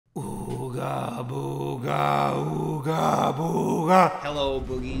Ooga booga, ooga booga. Hello,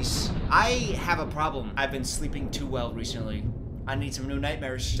 boogies. I have a problem. I've been sleeping too well recently. I need some new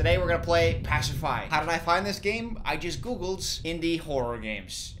nightmares. Today we're gonna play Pacify. How did I find this game? I just Googled indie horror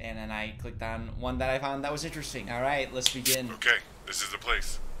games. And then I clicked on one that I found that was interesting. Alright, let's begin. Okay, this is the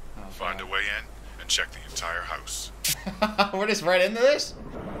place. Oh, Find God. a way in and check the entire house. We're just right into this?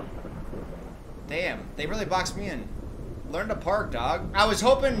 Damn, they really boxed me in. Learn to park, dog. I was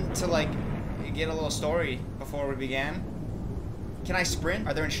hoping to, like, get a little story before we began. Can I sprint?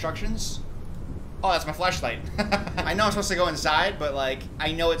 Are there instructions? Oh, that's my flashlight. I know I'm supposed to go inside, but, like,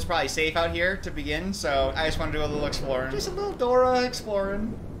 I know it's probably safe out here to begin, so I just want to do a little exploring. Just a little Dora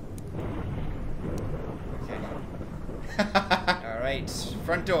exploring. Okay. Alright,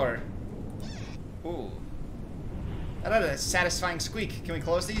 front door. Ooh. That had a satisfying squeak. Can we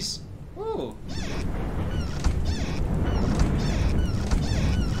close these? Ooh.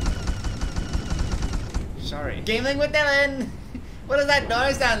 Sorry. Gaming with Dylan! What does that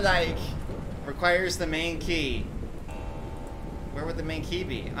noise sound like? Requires the main key. Where would the main key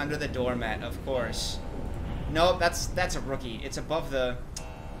be? Under the doormat, of course. Nope, that's a rookie. It's above the...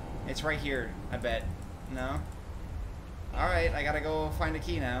 It's right here, I bet. No? Alright, I gotta go find a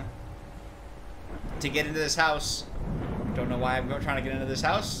key now. To get into this house. Don't know why I'm trying to get into this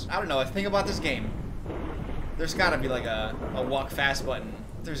house. I don't know. Think about this game. There's gotta be like a walk fast button.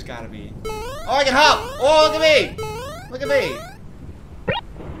 There's gotta be. Oh, I can hop! Oh, look at me! Look at me!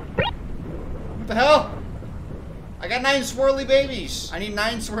 What the hell? I got 9 swirly babies. I need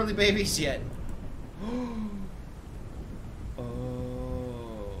 9 swirly babies yet.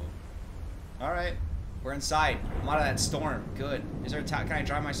 Oh. Alright. We're inside. I'm out of that storm. Good. Is there a can I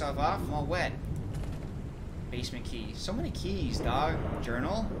dry myself off? I'm all wet. Basement key. So many keys, dog.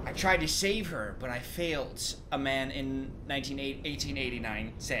 Journal. I tried to save her, but I failed. A man in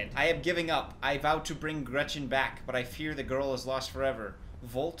 1889 said, I am giving up. I vowed to bring Gretchen back, but I fear the girl is lost forever.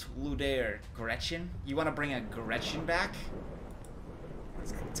 Volt Ludaire. Gretchen? You want to bring a Gretchen back?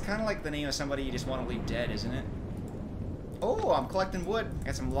 It's kind of like the name of somebody you just want to leave dead, isn't it? Oh, I'm collecting wood. I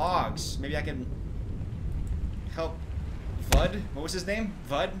got some logs. Maybe I can help Vud. What was his name?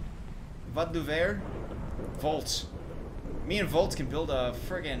 Vud? Vud Luvaire? Volt. Me and Volt can build a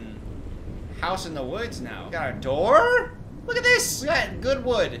friggin' house in the woods now. Got a door? Look at this! We got good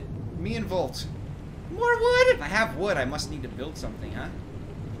wood. Me and Volt. More wood? If I have wood, I must need to build something, huh?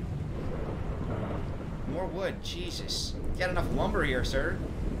 More wood. Jesus. You got enough lumber here, sir.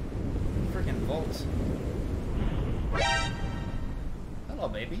 Friggin' Volt. Hello,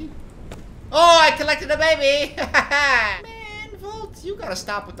 baby. Oh, I collected a baby! Man, Volt, you gotta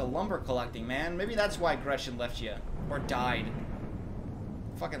stop with the lumber collecting, man. Maybe that's why Gretchen left you. Or died.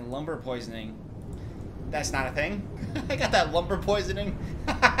 Fucking lumber poisoning. That's not a thing. I got that lumber poisoning.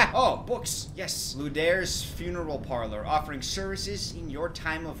 Oh, books. Yes. Ludaire's Funeral Parlor, offering services in your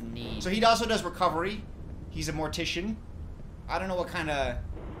time of need. So he also does recovery. He's a mortician. I don't know what kind of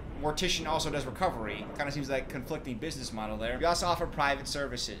mortician also does recovery. Kind of seems like conflicting business model there. We also offer private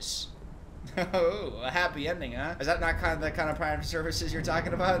services. Oh, a happy ending, huh? Is that not kind of the kind of private services you're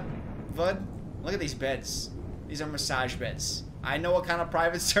talking about, Bud? Look at these beds. These are massage beds. I know what kind of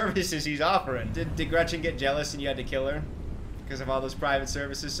private services he's offering. Did Gretchen get jealous and you had to kill her? Because of all those private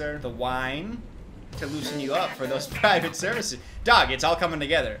services, sir? The wine to loosen you up for those private services. Dog, it's all coming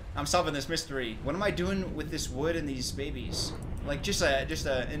together. I'm solving this mystery. What am I doing with this wood and these babies? Like, just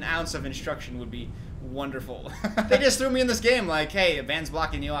an ounce of instruction would be wonderful. They just threw me in this game like, hey, a van's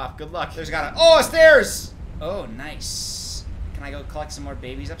blocking you off. Good luck. There's gotta... Oh, stairs! Oh, nice. Can I go collect some more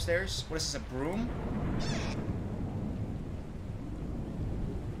babies upstairs? What is this, a broom?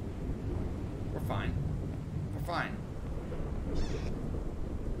 We're fine. We're fine.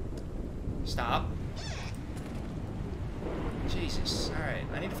 Stop. Jesus. Alright,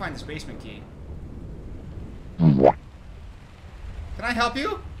 I need to find this basement key. Can I help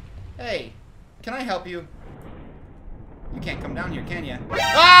you? Hey. Can I help you? You can't come down here, can you?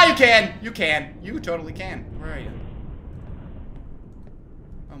 Ah, you can! You can. You totally can. Where are you?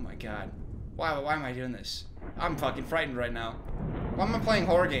 Oh my god. Why am I doing this? I'm fucking frightened right now. Why am I playing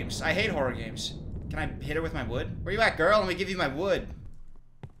horror games? I hate horror games. Can I hit her with my wood? Where you at, girl? Let me give you my wood.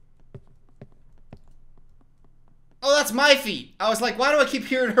 Oh, that's my feet. I was like, why do I keep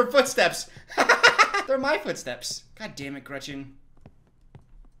hearing her footsteps? They're my footsteps. God damn it, Gretchen.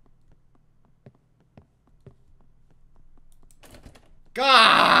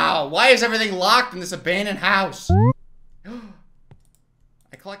 God, why is everything locked in this abandoned house?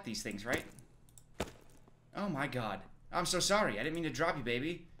 I collect these things, right? Oh my god. I'm so sorry. I didn't mean to drop you,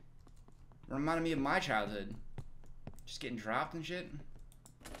 baby. Reminded me of my childhood. Just getting dropped and shit.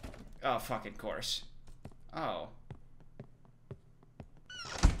 Oh, fucking course. Oh.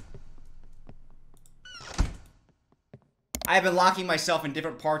 I have been locking myself in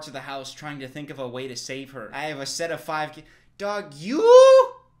different parts of the house trying to think of a way to save her. I have a set of 5 keys. Dog,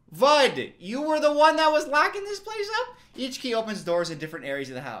 you? Vud, you were the one that was locking this place up? Each key opens doors in different areas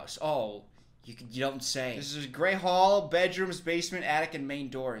of the house. Oh, you don't say. This is gray hall, bedrooms, basement, attic, and main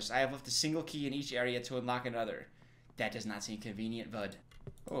doors. I have left a single key in each area to unlock another. That does not seem convenient, Vud.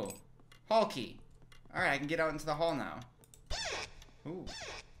 Oh, hall key. Alright, I can get out into the hall now. Ooh,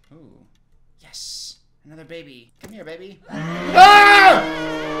 ooh. Yes, another baby. Come here, baby. Ah!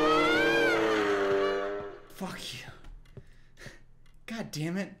 Fuck you. God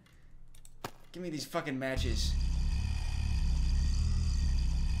damn it. Give me these fucking matches.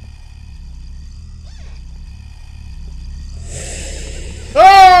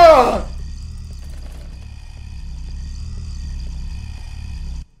 Oh!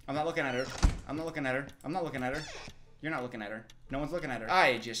 I'm not looking at her. I'm not looking at her. I'm not looking at her. You're not looking at her. No one's looking at her.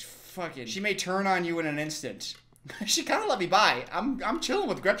 I just fucking... She may turn on you in an instant. She kind of let me by. I'm chilling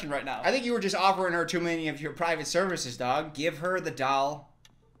with Gretchen right now. I think you were just offering her too many of your private services, dog. Give her the doll.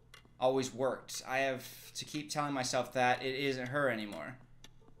 Always worked. I have to keep telling myself that it isn't her anymore.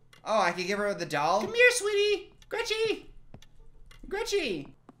 Oh, I can give her the doll? Come here, sweetie. Gretchy. Gretchy.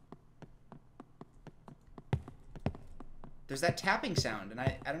 There's that tapping sound, and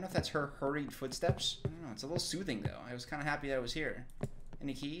I don't know if that's her hurried footsteps. I don't know. It's a little soothing, though. I was kind of happy that it was here.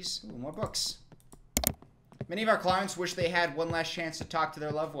 Any keys? Ooh, more books. Many of our clients wish they had one last chance to talk to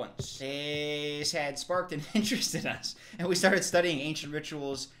their loved ones. This had sparked an interest in us, and we started studying ancient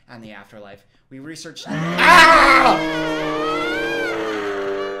rituals and the afterlife. We researched... Ah!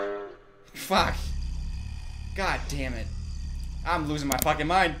 Fuck. God damn it. I'm losing my fucking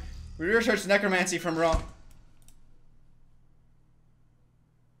mind. We researched necromancy from Rome.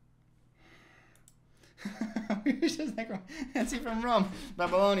 We researched necromancy from Rome,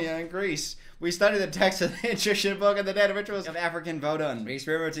 Babylonia, and Greece. We studied the text of the Egyptian Book and the dead rituals of African Vodun. We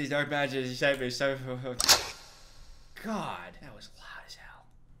experiment these dark magic. God, that was loud as hell.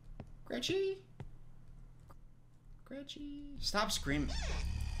 Gretchy? Gretchy? Stop screaming.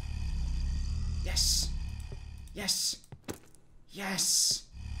 Yes. Yes. Yes.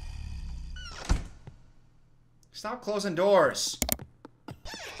 Stop closing doors.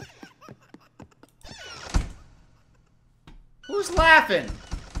 Who's laughing?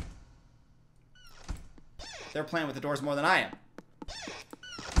 They're playing with the doors more than I am.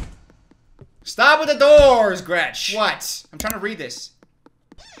 Stop with the doors, Gretch! What? I'm trying to read this.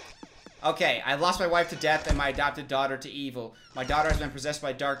 Okay, I lost my wife to death and my adopted daughter to evil. My daughter has been possessed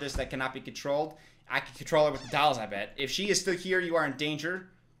by darkness that cannot be controlled. I can control her with the dolls, I bet. If she is still here, you are in danger.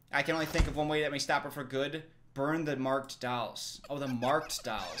 I can only think of one way that may stop her for good. Burn the marked dolls. Oh, the marked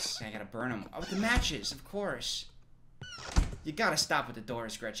dolls. Okay, I gotta burn them. Oh, the matches, of course. You gotta stop with the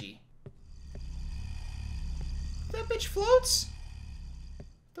doors, Gretchy. That bitch floats?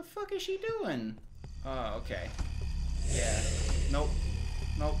 The fuck is she doing? Oh, okay. Yeah. Nope.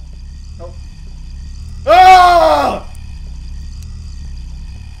 Nope. Nope. Oh!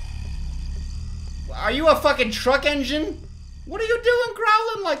 Are you a fucking truck engine? What are you doing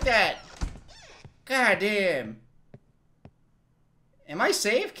growling like that? God damn. Am I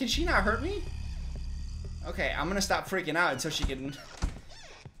safe? Can she not hurt me? Okay, I'm gonna stop freaking out until she can...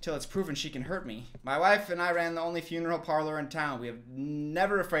 Until it's proven she can hurt me. My wife and I ran the only funeral parlor in town. We have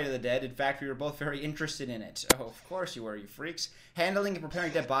never afraid of the dead. In fact, we were both very interested in it. Oh, of course you were, you freaks. Handling and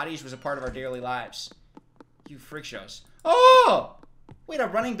preparing dead bodies was a part of our daily lives. You freak shows. Oh! Wait, a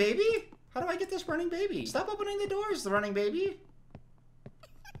running baby? How do I get this running baby? Stop opening the doors, the running baby.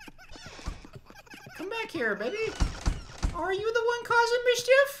 Come back here, baby. Are you the one causing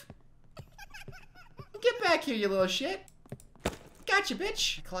mischief? Get back here, you little shit. Gotcha,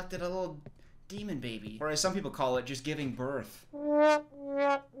 bitch. I collected a little demon baby. Or as some people call it, just giving birth. Oh,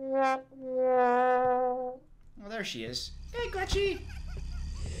 there she is. Hey, Gretchy.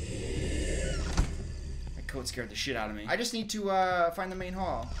 That coat scared the shit out of me. I just need to find the main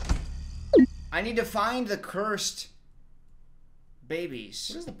hall. I need to find the cursed babies.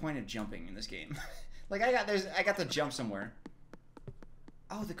 What is the point of jumping in this game? Like I got to jump somewhere.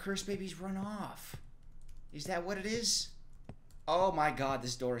 Oh, the cursed babies run off. Is that what it is? Oh my god,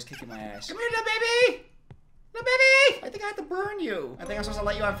 this door is kicking my ass. Come here, little baby! Little baby! I think I have to burn you. I think I'm supposed to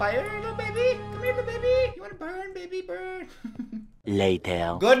light you on fire, little baby. Come here, little baby. You want to burn, baby, burn?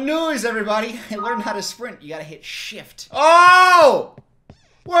 Later. Good news, everybody. I learned how to sprint. You gotta hit shift. Oh!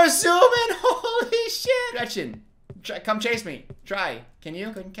 We're zooming! Holy shit! Gretchen, come chase me. Try. Can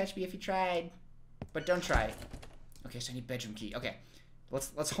you? Couldn't catch me if you tried. But don't try. Okay, so I need bedroom key. Okay.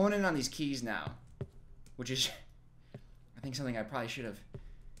 Let's hone in on these keys now, which is, I think, something I probably should have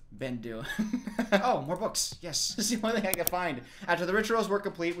been doing. Oh, more books. Yes, this is the only thing I could find. After the rituals were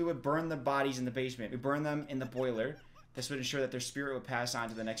complete, we would burn the bodies in the basement. We burn them in the boiler. This would ensure that their spirit would pass on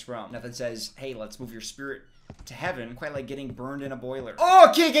to the next realm. Nothing says, hey, let's move your spirit to heaven, quite like getting burned in a boiler. Oh,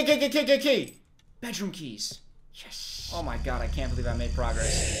 key! Bedroom keys. Yes. Oh my god, I can't believe I made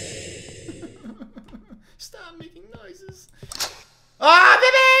progress. Stop making noises. Ah,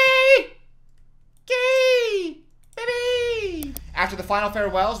 baby! Key! Baby! After the final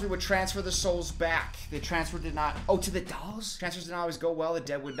farewells, we would transfer the souls back. The transfer did not... Oh, to the dolls? Transfers did not always go well. The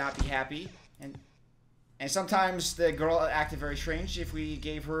dead would not be happy. And sometimes the girl acted very strange. If we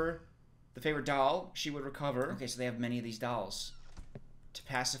gave her the favorite doll, she would recover. Okay, so they have many of these dolls to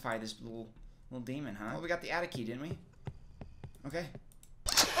pacify this little demon, huh? Well, we got the attic key, didn't we? Okay.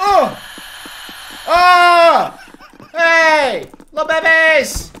 Oh! Oh! Hey! Little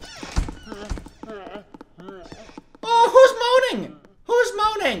babies! Oh, who's moaning? Who's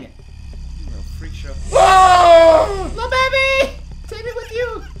moaning? You little freak show. Oh! Little baby! Take me with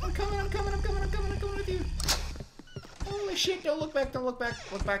you! I'm coming with you. Holy shit, don't look back. Look back.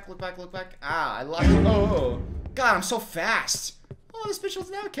 Ah, I lost it. Oh, God, I'm so fast. Oh, this bitch will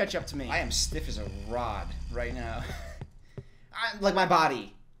now catch up to me. I am stiff as a rod right now. Like my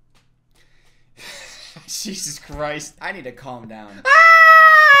body. Jesus Christ. I need to calm down.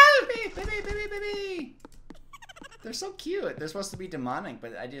 Ah! Baby. They're so cute. They're supposed to be demonic,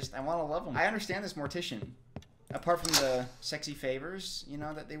 but I want to love them. I understand this mortician. Apart from the sexy favors, you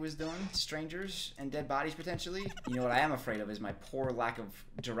know, that they was doing to strangers and dead bodies potentially. You know what I am afraid of is my poor lack of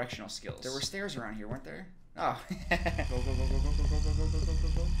directional skills. There were stairs around here, weren't there? Oh.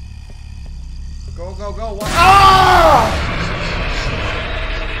 Go. What?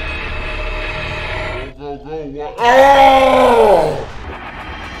 Oh! Go, what? Oh!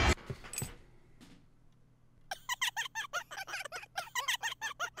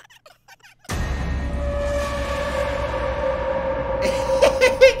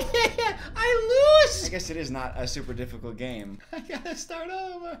 I guess it is not a super difficult game. I gotta start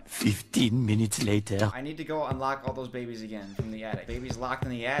over. 15 minutes later. I need to go unlock all those babies again from the attic. Babies locked in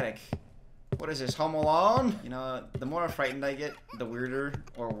the attic. What is this, Home Alone? You know, the more frightened I get, the weirder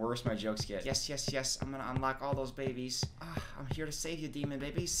or worse my jokes get. Yes. I'm gonna unlock all those babies. I'm here to save you, demon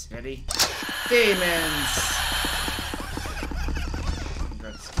babies. Ready? Demons!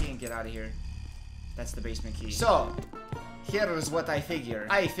 Grab this key and get out of here. That's the basement key. So, here's what I figure.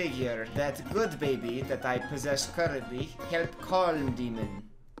 I figure that good baby that I possess currently help calm demon.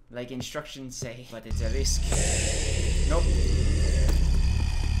 Like instructions say. But it's a risk. Nope.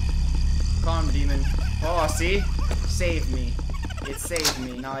 Calm demon. Oh, see? Saved me. It saved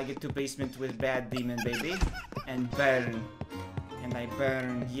me. Now I get to basement with bad demon baby. And burn. And I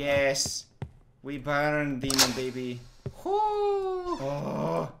burn. Yes. We burn demon baby. Whoo!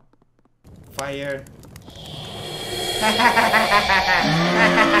 Oh. Fire.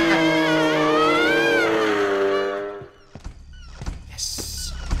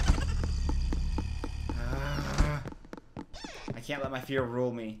 Yes. I can't let my fear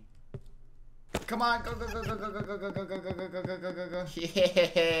rule me. Come on, go.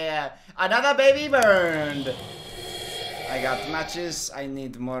 Yeah, another baby burned. I got matches. I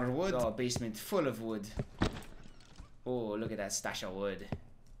need more wood. Oh, basement full of wood. Oh, look at that stash of wood.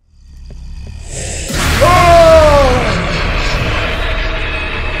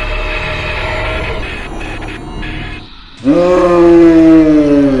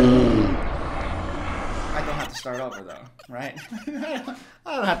 I don't have to start over though, right?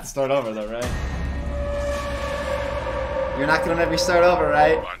 I don't have to start over though, right? You're not gonna let me start over,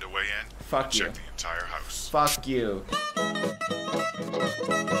 right? Find a way in. Fuck you. Check the entire house. Fuck you.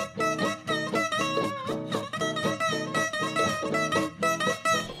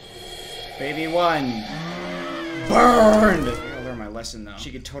 Baby one. Burned! I gotta learn my lesson though.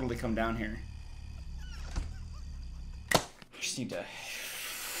 She could totally come down here. I just need to...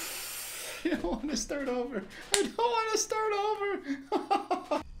 I don't want to start over.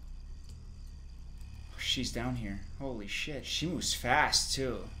 She's down here. Holy shit. She moves fast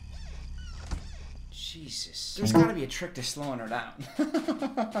too. Jesus. There's gotta be a trick to slowing her down.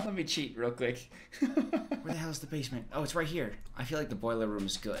 Let me cheat real quick. Where the hell is the basement? Oh, it's right here. I feel like the boiler room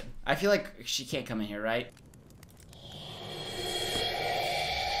is good. I feel like she can't come in here, right?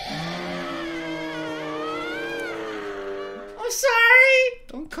 I'm sorry!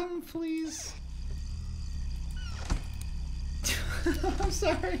 Don't come, please. I'm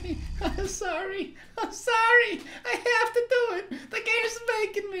sorry. I have to do it. The game's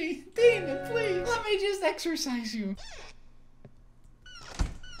making me. Demon, please. Let me just exercise you.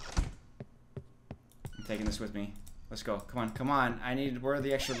 taking this with me. Let's go. Come on, come on. Where are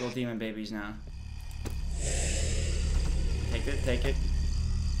the extra little demon babies now? Take it, take it.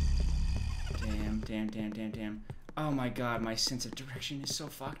 Damn, damn, damn, damn, damn. Oh my god, my sense of direction is so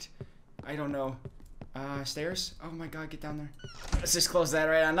fucked. I don't know. Stairs? Oh my god, get down there. Let's just close that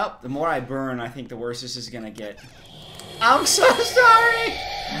right on up. The more I burn, I think the worse this is gonna get. I'm so sorry!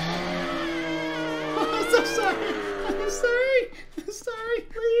 I'm so sorry! I'm sorry! I'm sorry,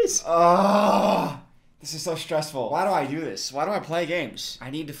 please! Oh, this is so stressful. Why do I do this? Why do I play games? I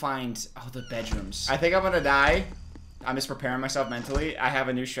need to find, the bedrooms. I think I'm gonna die. I'm just preparing myself mentally. I have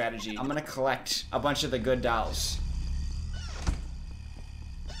a new strategy. I'm gonna collect a bunch of the good dolls.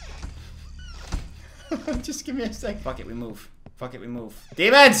 Just give me a sec. Fuck it, we move. Fuck it, we move.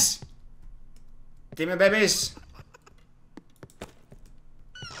 Demons! Demon babies!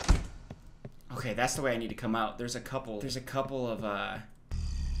 Okay, that's the way I need to come out. There's a couple of,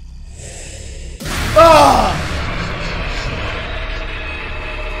 Oh!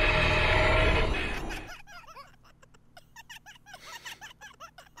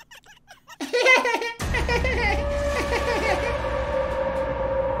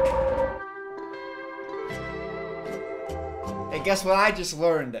 Hey, guess what I just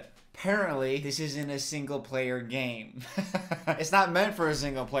learned? Apparently, this isn't a single-player game. It's not meant for a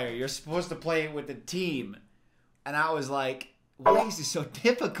single player. You're supposed to play it with a team. And I was like, why is this so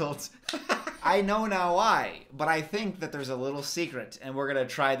difficult? I know now why, but I think that there's a little secret, and we're gonna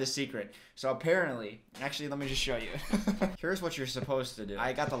try the secret. So apparently, actually, let me just show you. Here's what you're supposed to do.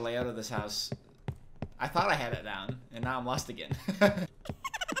 I got the layout of this house. I thought I had it down, and now I'm lost again.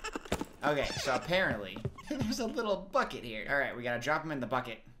 Okay, so apparently, there's a little bucket here. All right, we gotta drop him in the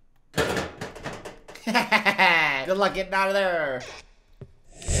bucket. Good luck getting out of there.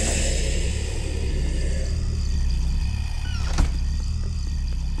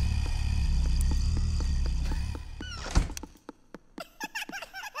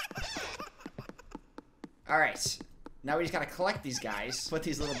 All right, now we just gotta collect these guys. Put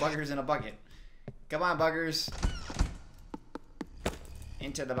these little buggers in a bucket. Come on, buggers.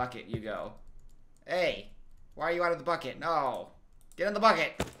 Into the bucket you go. Hey, why are you out of the bucket? No, get in the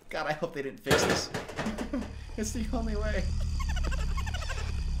bucket. God, I hope they didn't fix this. It's the only way.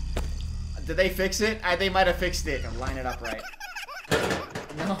 Did they fix it? They might have fixed it. Line it up right.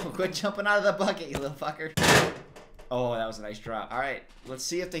 No, quit jumping out of the bucket, you little fucker. Oh, that was a nice drop. All right, let's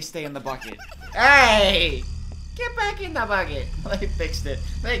see if they stay in the bucket. Hey! Get back in the bucket. They fixed it.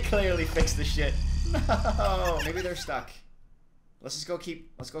 They clearly fixed the shit. No, maybe they're stuck. Let's go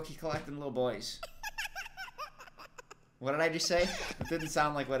keep collecting little boys. What did I just say? It didn't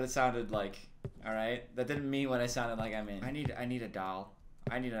sound like what it sounded like. All right, that didn't mean what I sounded like. I mean, I need a doll.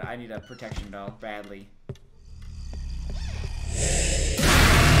 I need a protection doll badly.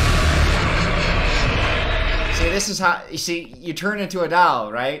 See, this is how, you see, you turn into a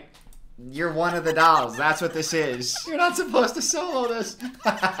doll, right? You're one of the dolls. That's what this is. You're not supposed to solo this.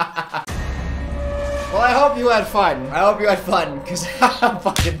 Well, I hope you had fun. I hope you had fun, because I'm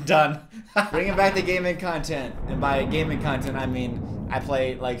fucking done. Bringing back the gaming content. And by gaming content, I mean, I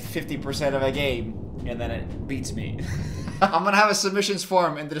play like 50% of a game, and then it beats me. I'm gonna have a submissions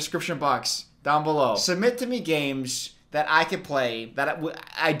form in the description box down below. Submit to me games that I could play, that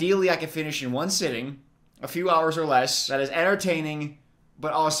ideally I could finish in one sitting, a few hours or less, that is entertaining,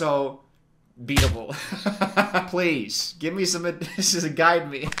 but also beatable. Please, give me some, this is a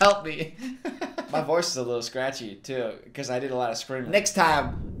guide me, help me. My voice is a little scratchy too, because I did a lot of screaming. Next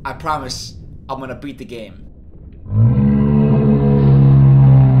time, I promise, I'm gonna beat the game.